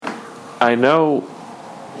I know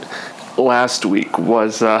last week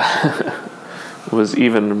was was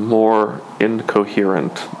even more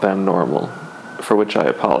incoherent than normal, for which I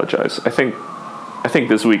apologize. I think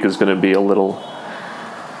this week is going to be a little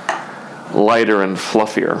lighter and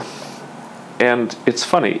fluffier. And it's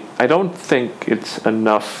funny, I don't think it's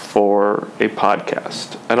enough for a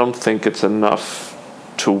podcast. I don't think it's enough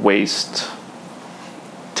to waste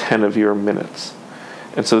 10 of your minutes.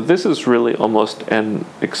 And so this is really almost an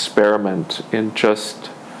experiment in just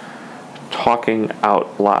talking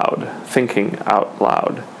out loud, thinking out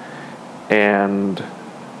loud, and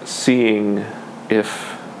seeing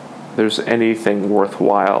if there's anything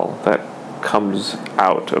worthwhile that comes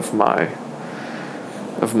out of my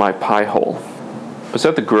pie hole. I was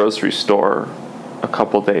at the grocery store a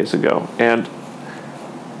couple days ago, and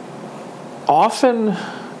often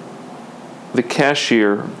the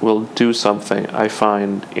cashier will do something I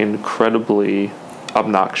find incredibly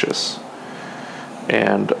obnoxious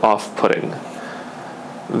and off-putting.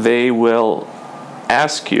 They will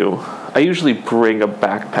ask you, I usually bring a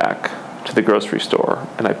backpack to the grocery store,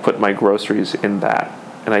 and I put my groceries in that,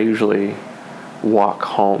 and I usually walk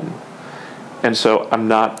home. And so I'm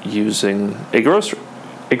not using a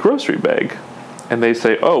grocery bag. And they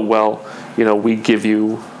say, oh, well, we give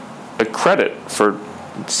you a credit for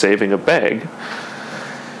saving a bag.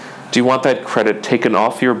 Do you want that credit taken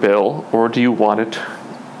off your bill, or do you want it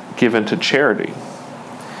given to charity?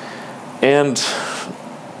 And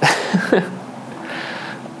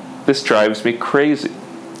this drives me crazy.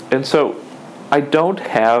 And so I don't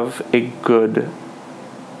have a good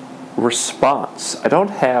response. I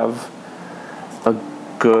don't have a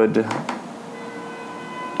good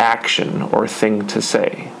action or thing to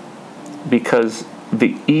say, because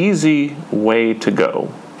the easy way to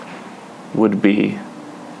go would be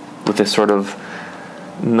with this sort of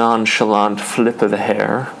nonchalant flip of the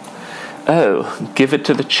hair. Oh, give it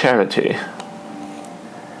to the charity.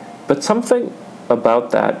 But something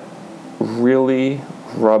about that really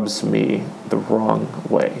rubs me the wrong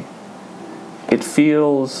way. It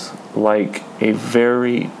feels like a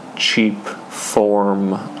very cheap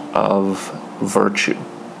form of virtue.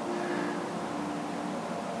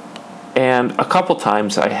 And a couple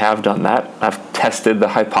times I have done that. I've tested the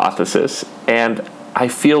hypothesis, and I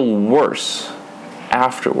feel worse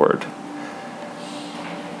afterward.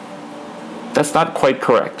 That's not quite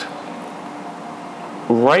correct.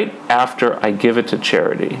 Right after I give it to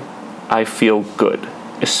charity, I feel good,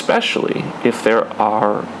 especially if there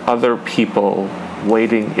are other people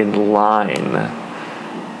waiting in line,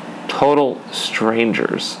 total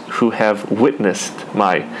strangers who have witnessed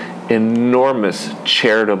my enormous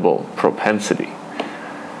charitable propensity.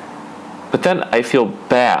 But then I feel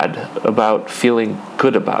bad about feeling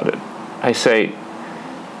good about it. I say,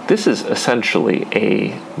 this is essentially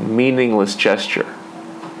a meaningless gesture.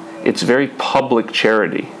 It's very public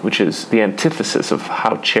charity, which is the antithesis of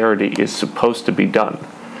how charity is supposed to be done.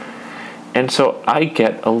 And so I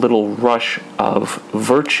get a little rush of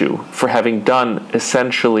virtue for having done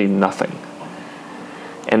essentially nothing.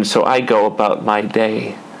 And so I go about my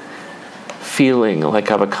day feeling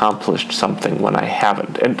like I've accomplished something when I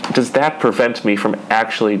haven't. And does that prevent me from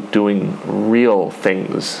actually doing real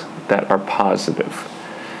things that are positive?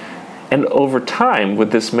 And over time,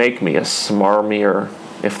 would this make me a smarmier,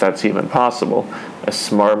 if that's even possible, a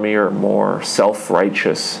smarmier, more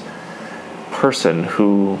self-righteous person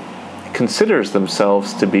who considers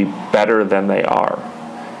themselves to be better than they are?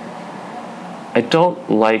 I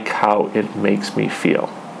don't like how it makes me feel.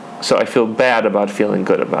 So I feel bad about feeling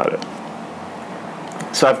good about it.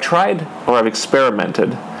 So I've tried, or I've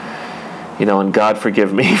experimented, and God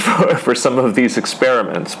forgive me for some of these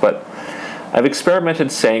experiments, but I've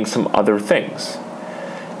experimented saying some other things.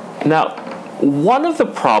 Now, one of the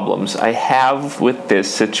problems I have with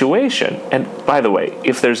this situation, and by the way,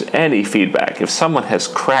 if there's any feedback, if someone has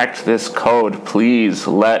cracked this code, please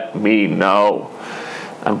let me know.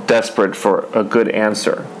 I'm desperate for a good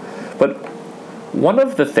answer. But one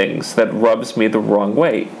of the things that rubs me the wrong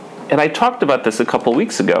way, and I talked about this a couple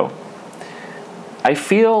weeks ago, I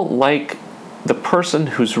feel like the person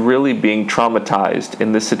who's really being traumatized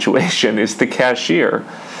in this situation is the cashier,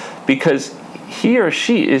 because he or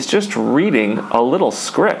she is just reading a little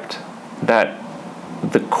script that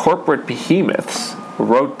the corporate behemoths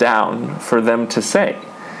wrote down for them to say.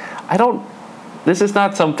 This is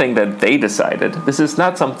not something that they decided. This is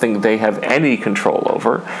not something they have any control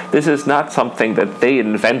over. This is not something that they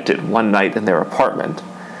invented one night in their apartment.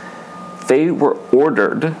 They were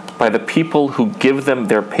ordered by the people who give them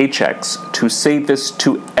their paychecks to say this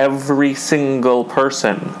to every single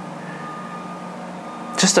person.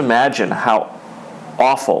 Just imagine how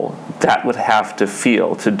awful that would have to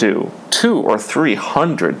feel to do 200 or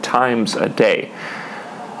 300 times a day.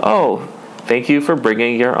 Oh, thank you for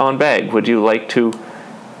bringing your own bag. Would you like to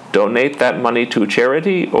donate that money to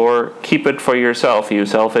charity or keep it for yourself, you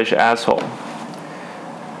selfish asshole?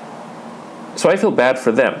 So I feel bad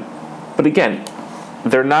for them. But again,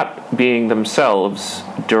 they're not being themselves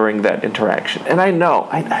during that interaction. And I know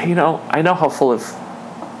how full of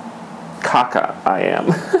caca I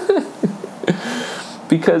am.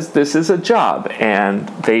 Because this is a job, and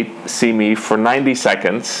they see me for 90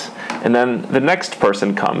 seconds, and then the next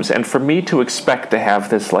person comes, and for me to expect to have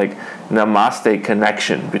this like namaste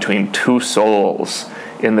connection between two souls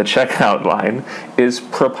in the checkout line is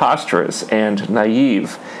preposterous and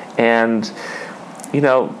naive, and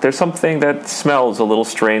there's something that smells a little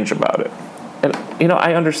strange about it. And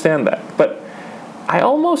I understand that, but I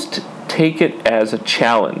almost take it as a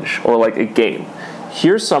challenge or like a game.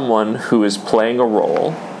 Here's someone who is playing a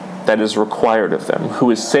role that is required of them, who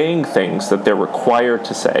is saying things that they're required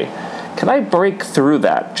to say. Can I break through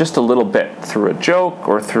that just a little bit, through a joke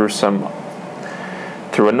or through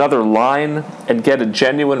another line, and get a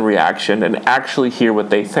genuine reaction and actually hear what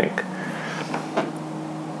they think?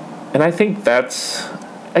 And I think that's,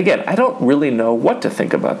 again, I don't really know what to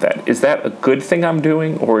think about that. Is that a good thing I'm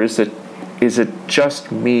doing, or is it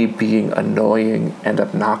just me being annoying and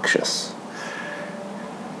obnoxious?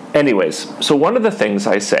 Anyways, so one of the things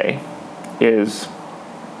I say is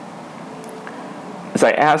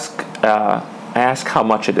I ask how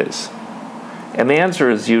much it is. And the answer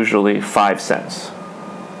is usually 5 cents.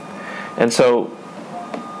 And so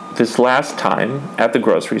this last time at the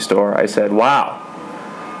grocery store, I said, wow,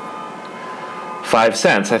 5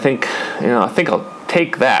 cents. I think I'll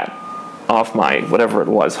take that off my, whatever it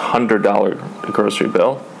was, $100 grocery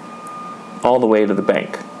bill all the way to the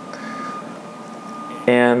bank.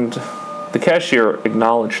 And the cashier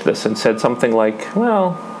acknowledged this and said something like,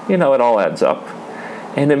 well, it all adds up.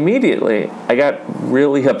 And immediately I got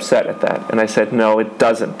really upset at that. And I said, no, it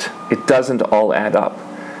doesn't. It doesn't all add up.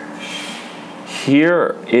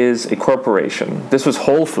 Here is a corporation. This was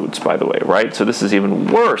Whole Foods, by the way, right? So this is even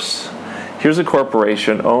worse. Here's a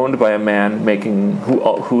corporation owned by a man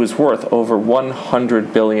who is worth over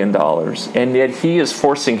 $100 billion. And yet he is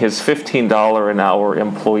forcing his $15 an hour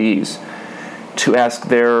employees to ask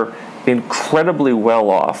their incredibly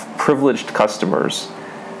well-off, privileged customers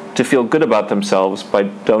to feel good about themselves by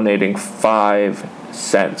donating 5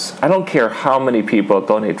 cents. I don't care how many people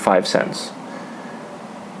donate 5 cents.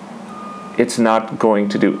 It's not going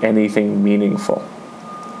to do anything meaningful.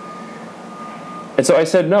 And so I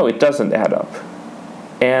said, no, it doesn't add up.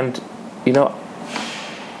 And,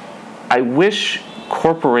 I wish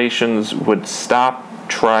corporations would stop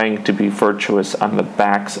trying to be virtuous on the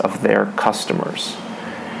backs of their customers.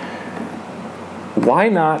 Why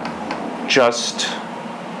not just,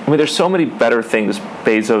 there's so many better things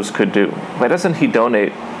Bezos could do. Why doesn't he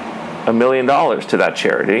donate $1 million to that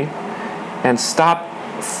charity and stop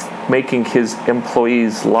making his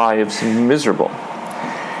employees' lives miserable?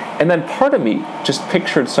 And then part of me just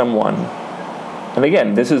pictured someone, and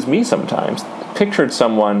again, this is me sometimes, pictured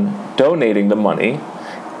someone donating the money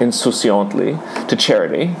insouciantly to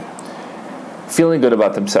charity, feeling good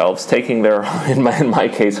about themselves, taking their, in my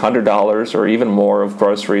case, $100 or even more of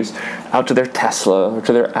groceries out to their Tesla or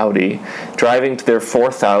to their Audi, driving to their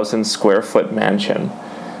 4,000 square foot mansion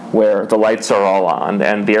where the lights are all on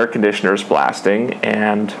and the air conditioner is blasting,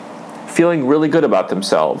 and feeling really good about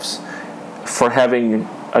themselves for having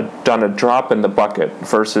done a drop in the bucket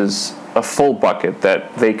versus a full bucket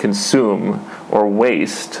that they consume or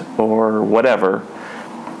waste or whatever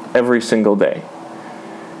every single day.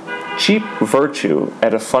 Cheap virtue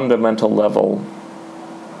at a fundamental level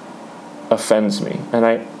offends me. And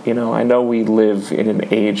I know we live in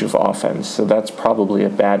an age of offense, so that's probably a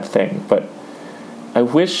bad thing, but I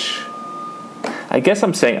guess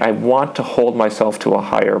I'm saying I want to hold myself to a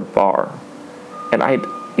higher bar. And I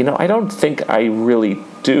don't think I really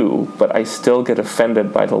do, but I still get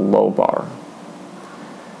offended by the low bar.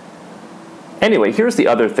 Anyway, here's the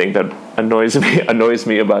other thing that annoys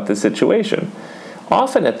me about the situation.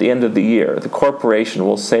 Often at the end of the year, the corporation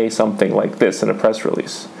will say something like this in a press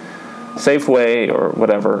release. Safeway or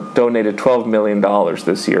whatever donated $12 million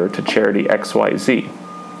this year to charity XYZ.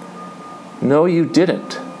 No, you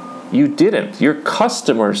didn't. You didn't. Your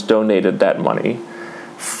customers donated that money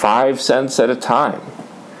 5 cents at a time.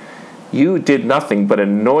 You did nothing but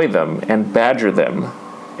annoy them and badger them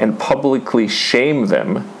and publicly shame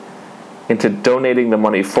them into donating the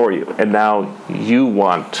money for you. And now you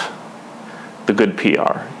want the good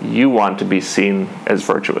PR. You want to be seen as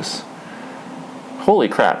virtuous. Holy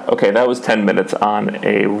crap. Okay, that was 10 minutes on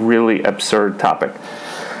a really absurd topic.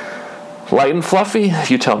 Light and fluffy?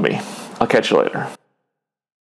 You tell me. I'll catch you later.